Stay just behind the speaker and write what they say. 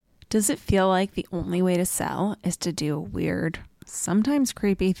Does it feel like the only way to sell is to do weird, sometimes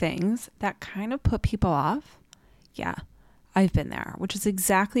creepy things that kind of put people off? Yeah, I've been there, which is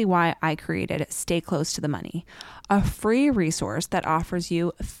exactly why I created Stay Close to the Money, a free resource that offers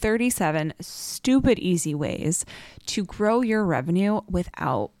you 37 stupid easy ways to grow your revenue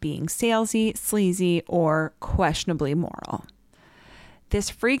without being salesy, sleazy, or questionably moral. This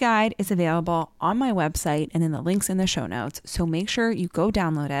free guide is available on my website and in the links in the show notes, so make sure you go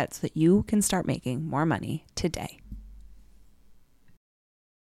download it so that you can start making more money today.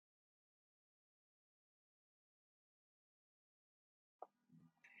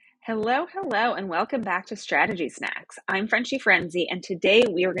 Hello, and welcome back to Strategy Snacks. I'm Frenchie Frenzy, and today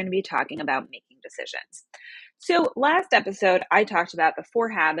we are going to be talking about making decisions. So last episode, I talked about the 4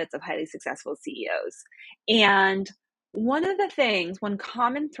 habits of highly successful CEOs. And one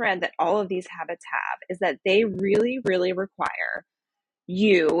common thread that all of these habits have is that they really, really require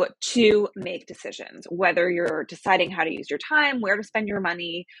you to make decisions, whether you're deciding how to use your time, where to spend your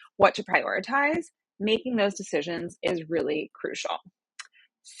money, what to prioritize. Making those decisions is really crucial.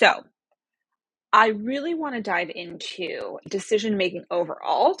 So I really want to dive into decision making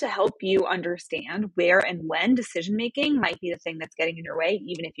overall to help you understand where and when decision making might be the thing that's getting in your way,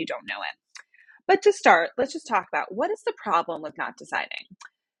 even if you don't know it. But to start, let's just talk about what is the problem with not deciding?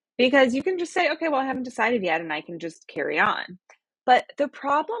 Because you can just say, okay, well, I haven't decided yet, and I can just carry on. But the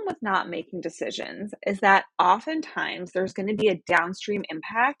problem with not making decisions is that oftentimes there's going to be a downstream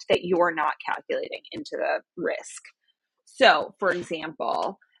impact that you're not calculating into the risk. So, for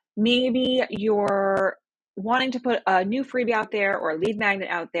example, maybe you're wanting to put a new freebie out there or a lead magnet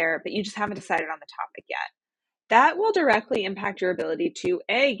out there, but you just haven't decided on the topic yet. That will directly impact your ability to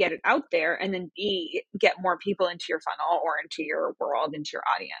A, get it out there, and then B, get more people into your funnel or into your world, into your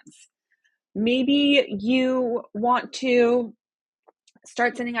audience. Maybe you want to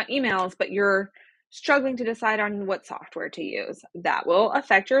start sending out emails, but you're struggling to decide on what software to use. That will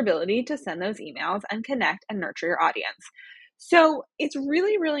affect your ability to send those emails and connect and nurture your audience. So it's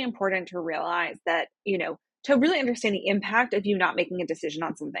really, really important to realize that, to really understand the impact of you not making a decision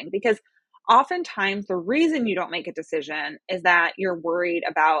on something, because oftentimes the reason you don't make a decision is that you're worried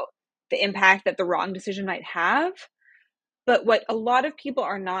about the impact that the wrong decision might have. But what a lot of people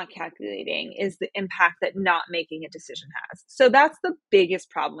are not calculating is the impact that not making a decision has. So that's the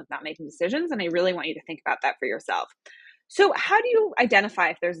biggest problem with not making decisions. And I really want you to think about that for yourself. So how do you identify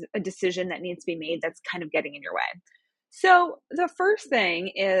if there's a decision that needs to be made that's kind of getting in your way? So the first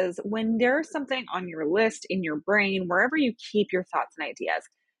thing is when there's something on your list, in your brain, wherever you keep your thoughts and ideas,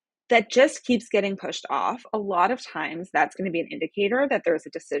 that just keeps getting pushed off, a lot of times that's going to be an indicator that there's a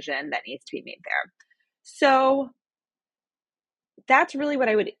decision that needs to be made there. So that's really what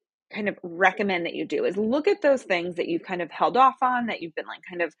I would kind of recommend that you do, is look at those things that you've kind of held off on, that you've been like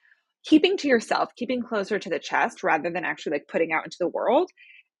kind of keeping to yourself, keeping closer to the chest rather than actually like putting out into the world.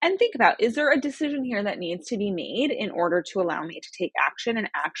 And think about, is there a decision here that needs to be made in order to allow me to take action and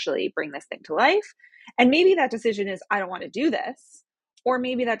actually bring this thing to life? And maybe that decision is, I don't want to do this. Or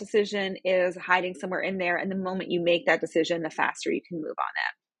maybe that decision is hiding somewhere in there. And the moment you make that decision, the faster you can move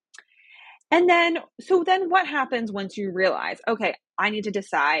on it. And then what happens once you realize, okay, I need to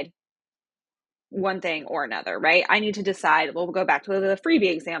decide one thing or another, right? I need to decide, we'll go back to the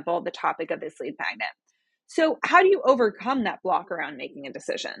freebie example, the topic of this lead magnet. So how do you overcome that block around making a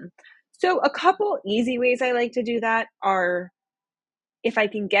decision? So a couple easy ways I like to do that are, if I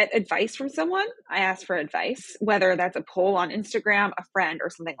can get advice from someone, I ask for advice, whether that's a poll on Instagram, a friend, or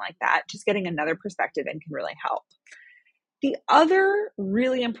something like that. Just getting another perspective and can really help. The other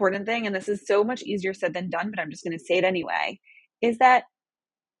really important thing, and this is so much easier said than done, but I'm just going to say it anyway, is that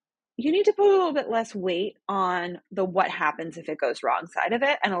you need to put a little bit less weight on the what happens if it goes wrong side of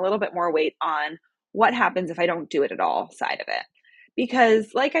it, and a little bit more weight on what happens if I don't do it at all side of it. Because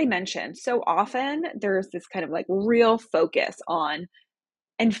like I mentioned, so often there's this kind of like real focus on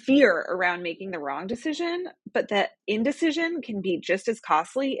and fear around making the wrong decision, but that indecision can be just as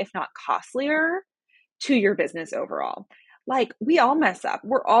costly, if not costlier, to your business overall. Like, we all mess up.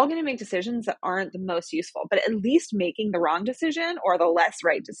 We're all going to make decisions that aren't the most useful, but at least making the wrong decision or the less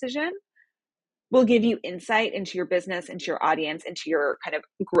right decision will give you insight into your business, into your audience, into your kind of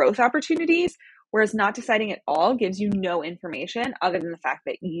growth opportunities. Whereas not deciding at all gives you no information other than the fact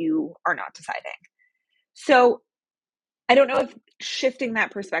that you are not deciding. So I don't know if shifting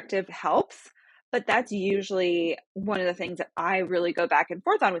that perspective helps, but that's usually one of the things that I really go back and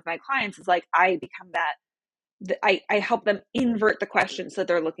forth on with my clients, is like, I become that I help them invert the question so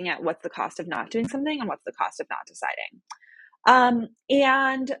they're looking at what's the cost of not doing something and what's the cost of not deciding.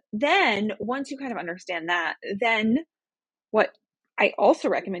 And then once you kind of understand that, then what I also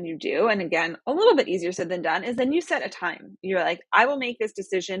recommend you do, and again, a little bit easier said than done, is then you set a time. You're like, I will make this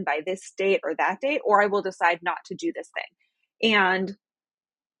decision by this date or that date, or I will decide not to do this thing. And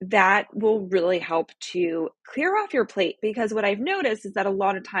that will really help to clear off your plate, because what I've noticed is that a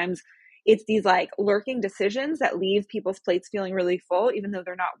lot of times it's these like lurking decisions that leave people's plates feeling really full, even though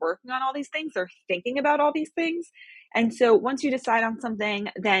they're not working on all these things, they're thinking about all these things. And so once you decide on something,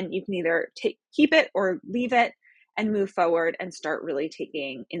 then you can either keep it or leave it and move forward and start really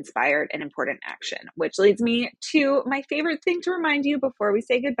taking inspired and important action, which leads me to my favorite thing to remind you before we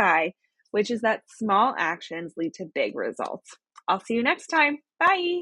say goodbye, which is that small actions lead to big results. I'll see you next time. Bye.